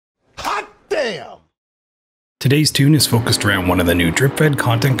Damn! Today's tune is focused around one of the new drip-fed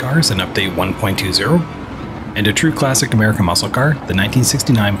content cars in update 1.20, and a true classic American muscle car, the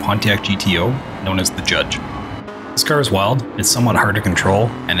 1969 Pontiac GTO, known as the Judge. This car is wild, it's somewhat hard to control,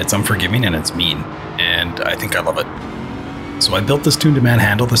 and it's unforgiving and it's mean, and I think I love it. So I built this tune to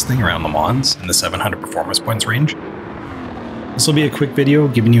manhandle this thing around Le Mans in the 700 performance points range. This will be a quick video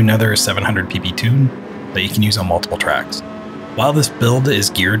giving you another 700 pp tune that you can use on multiple tracks. While this build is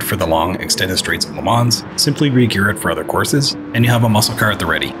geared for the long extended straights of Le Mans, simply re-gear it for other courses, and you have a muscle car at the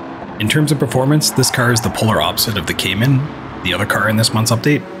ready. In terms of performance, this car is the polar opposite of the Cayman, the other car in this month's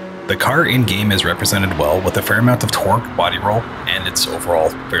update. The car in-game is represented well with a fair amount of torque, body roll, and it's overall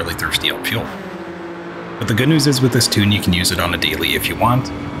fairly thirsty on fuel. But the good news is with this tune you can use it on a daily if you want.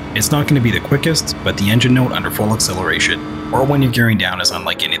 It's not going to be the quickest, but the engine note under full acceleration, or when you're gearing down, is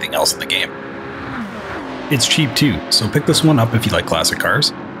unlike anything else in the game. It's cheap too, so pick this one up if you like classic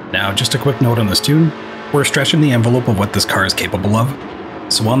cars. Now, just a quick note on this tune, we're stretching the envelope of what this car is capable of.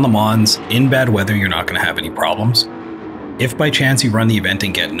 So on Le Mans, in bad weather you're not going to have any problems. If by chance you run the event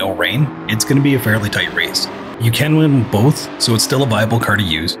and get no rain, it's going to be a fairly tight race. You can win both, so it's still a viable car to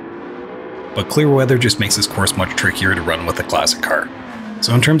use. But clear weather just makes this course much trickier to run with a classic car.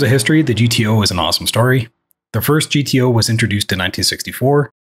 So in terms of history, the GTO is an awesome story. The first GTO was introduced in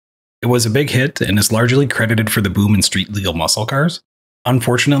 1964. It was a big hit and is largely credited for the boom in street legal muscle cars.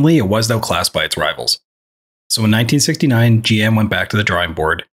 Unfortunately, it was outclassed by its rivals. So in 1969, GM went back to the drawing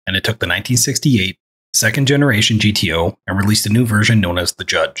board, and it took the 1968 second generation GTO and released a new version known as the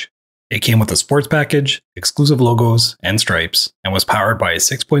Judge. It came with a sports package, exclusive logos, and stripes, and was powered by a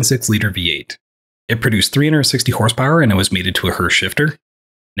 6.6 liter V8. It produced 360 horsepower and it was mated to a Hurst shifter.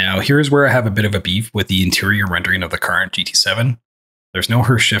 Now here's where I have a bit of a beef with the interior rendering of the current GT7. There's no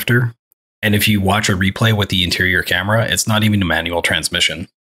Hurst shifter, and if you watch a replay with the interior camera, it's not even a manual transmission.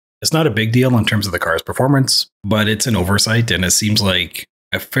 It's not a big deal in terms of the car's performance, but it's an oversight and it seems like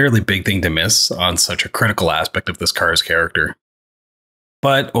a fairly big thing to miss on such a critical aspect of this car's character.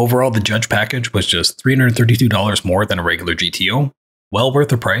 But overall, the Judge package was just $332 more than a regular GTO, well worth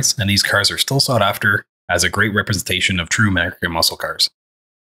the price, and these cars are still sought after as a great representation of true American muscle cars.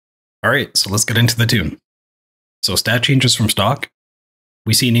 Alright, so let's get into the tune. So stat changes from stock.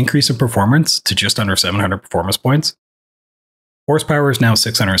 We see an increase in performance to just under 700 performance points. Horsepower is now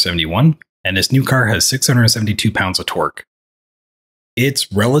 671, and this new car has 672 pounds of torque.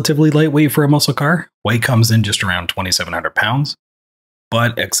 It's relatively lightweight for a muscle car. Weight comes in just around 2,700 pounds,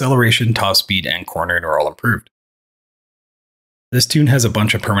 but acceleration, top speed, and cornering are all improved. This tune has a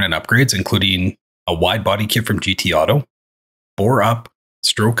bunch of permanent upgrades, including a wide body kit from GT Auto, bore up,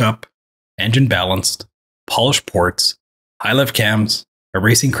 stroke up, engine balanced, polished ports, high lift cams, a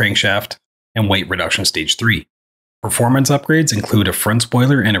racing crankshaft, and weight reduction stage 3. Performance upgrades include a front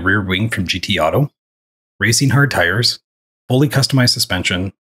spoiler and a rear wing from GT Auto, racing hard tires, fully customized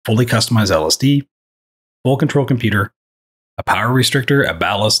suspension, fully customized LSD, full control computer, a power restrictor, a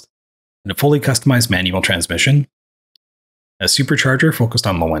ballast, and a fully customized manual transmission, a supercharger focused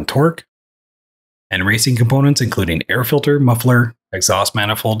on low-end torque, and racing components including air filter, muffler, exhaust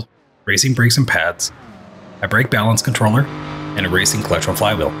manifold, racing brakes and pads, a brake balance controller, and a racing clutch and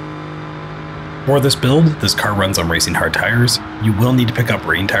flywheel. For this build, this car runs on racing hard tires. You will need to pick up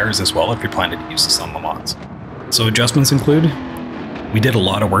rain tires as well if you're planning to use this on Le Mans. So adjustments include, we did a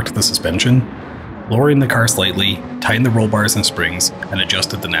lot of work to the suspension, lowering the car slightly, tightened the roll bars and springs, and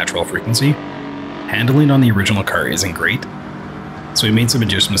adjusted the natural frequency. Handling on the original car isn't great, so we made some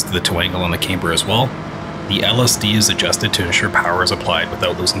adjustments to the toe angle on the camber as well. The LSD is adjusted to ensure power is applied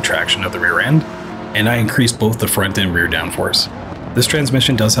without losing traction of the rear end, and I increased both the front and rear downforce. This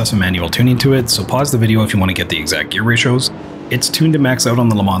transmission does have some manual tuning to it, so pause the video if you want to get the exact gear ratios. It's tuned to max out on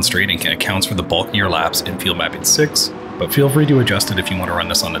the Le Mans straight and accounts for the bulk of your laps in field mapping 6, but feel free to adjust it if you want to run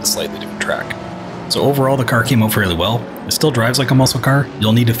this on a slightly different track. So overall, the car came out fairly well. It still drives like a muscle car.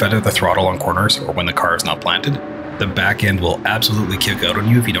 You'll need to feather the throttle on corners or when the car is not planted. The back end will absolutely kick out on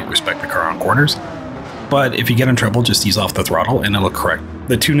you if you don't respect the car on corners. But if you get in trouble, just ease off the throttle and it'll correct.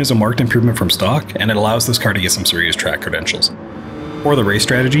 The tune is a marked improvement from stock, and it allows this car to get some serious track credentials. For the race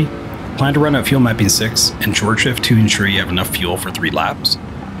strategy, plan to run at fuel mapping 6 and short shift to ensure you have enough fuel for 3 laps.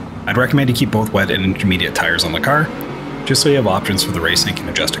 I'd recommend to keep both wet and intermediate tires on the car, just so you have options for the race and can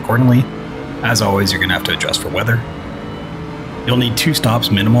adjust accordingly. As always, you're going to have to adjust for weather. You'll need 2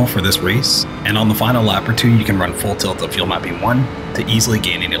 stops minimal for this race, and on the final lap or 2 you can run full tilt at fuel mapping 1 to easily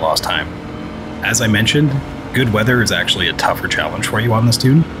gain any lost time. As I mentioned, good weather is actually a tougher challenge for you on this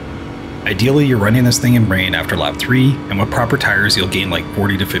tune. Ideally, you're running this thing in rain after lap 3, and with proper tires you'll gain like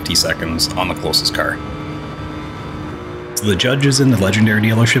 40 to 50 seconds on the closest car. So the Judge is in the legendary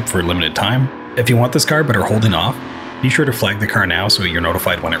dealership for a limited time. If you want this car but are holding off, be sure to flag the car now so you're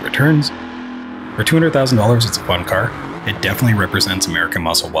notified when it returns. For $200,000, it's a fun car. It definitely represents American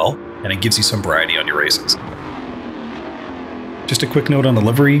muscle well, and it gives you some variety on your races. Just a quick note on the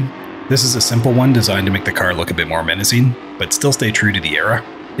livery. This is a simple one designed to make the car look a bit more menacing, but still stay true to the era.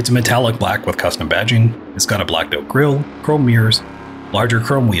 It's a metallic black with custom badging. It's got a blacked out grille, chrome mirrors, larger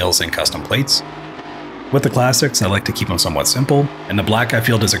chrome wheels, and custom plates. With the classics, I like to keep them somewhat simple, and the black I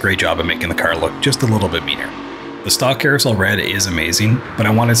feel does a great job of making the car look just a little bit meaner. The stock carousel red is amazing, but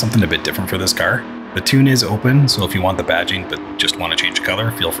I wanted something a bit different for this car. The tune is open, so if you want the badging but just want to change the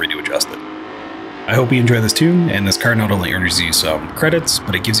color, feel free to adjust it. I hope you enjoy this tune, and this car not only earns you some credits,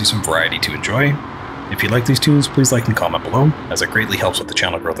 but it gives you some variety to enjoy. If you like these tunes, please like and comment below, as it greatly helps with the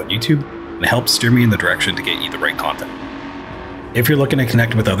channel growth on YouTube, and it helps steer me in the direction to get you the right content. If you're looking to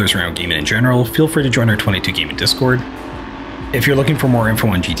connect with others around gaming in general, feel free to join our 22 Gaming Discord. If you're looking for more info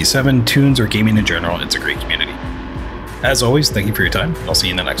on GT7, tunes, or gaming in general, it's a great community. As always, thank you for your time, and I'll see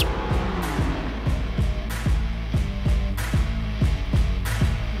you in the next one.